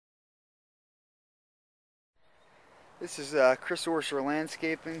This is Chris Orser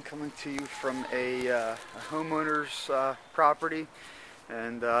Landscaping coming to you from a homeowner's property,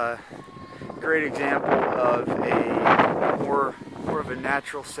 and great example of a more of a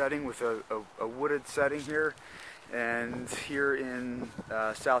natural setting with a wooded setting here. And here in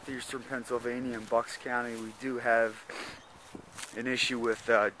southeastern Pennsylvania in Bucks County, we do have an issue with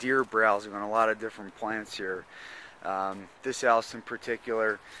deer browsing on a lot of different plants here. This house in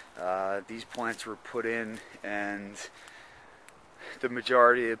particular, these plants were put in, and the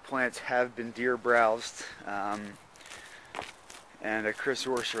majority of plants have been deer browsed. And at Chris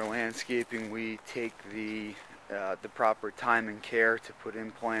Orser Landscaping, we take the proper time and care to put in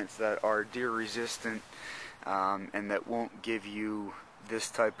plants that are deer resistant and that won't give you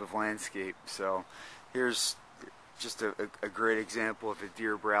this type of landscape. So here's just a great example of a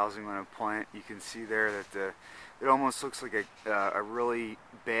deer browsing on a plant. You can see there that it almost looks like a really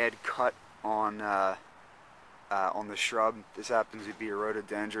bad cut on the shrub. This happens to be a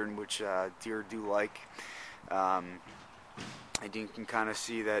rhododendron, which deer do like. And you can kind of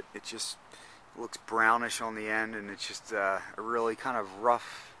see that it just looks brownish on the end, and it's just a really kind of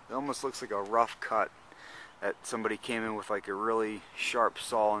rough, it almost looks like a rough cut that somebody came in with like a really sharp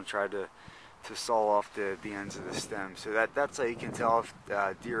saw and tried to saw off the ends of the stem. So that's how you can tell if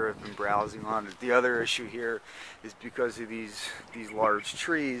deer have been browsing on it. The other issue here is because of these large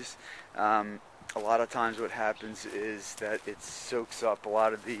trees, a lot of times what happens is that it soaks up a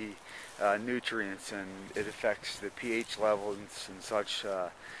lot of the nutrients, and it affects the pH levels and such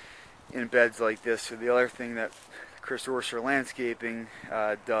in beds like this. So the other thing that Chris Orser Landscaping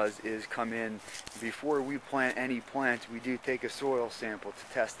does is come in before we plant any plant. We do take a soil sample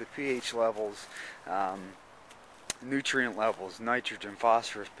to test the pH levels, nutrient levels, nitrogen,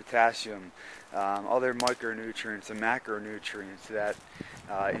 phosphorus, potassium, other micronutrients and macronutrients that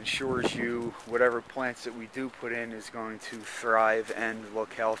ensures you whatever plants that we do put in is going to thrive and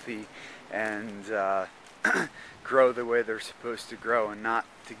look healthy and grow the way they're supposed to grow, and not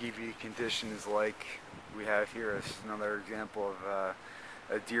to give you conditions like we have here. This is another example of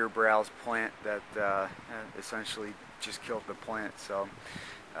a deer browse plant that essentially just killed the plant. So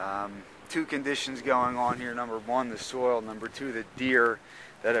two conditions going on here: number one, the soil; number two, the deer,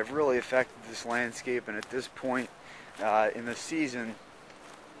 that have really affected this landscape. And at this point in the season,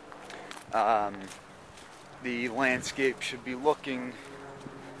 the landscape should be looking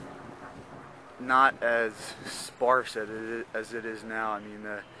not as sparse as it is now. I mean,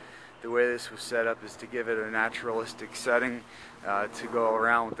 the way this was set up is to give it a naturalistic setting to go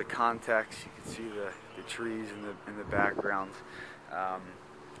around with the context. You can see the trees in the background.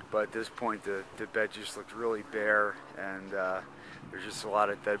 But at this point, the bed just looked really bare, and there's just a lot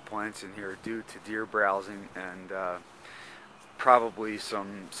of dead plants in here due to deer browsing and probably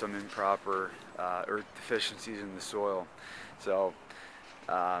some improper or deficiencies in the soil. So,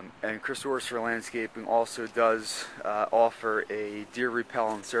 and Chris Orser Landscaping also does offer a deer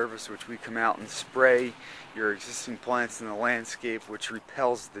repellent service, which we come out and spray your existing plants in the landscape, which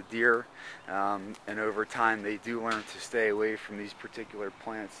repels the deer. And over time, they do learn to stay away from these particular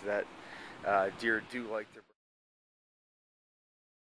plants that deer do like to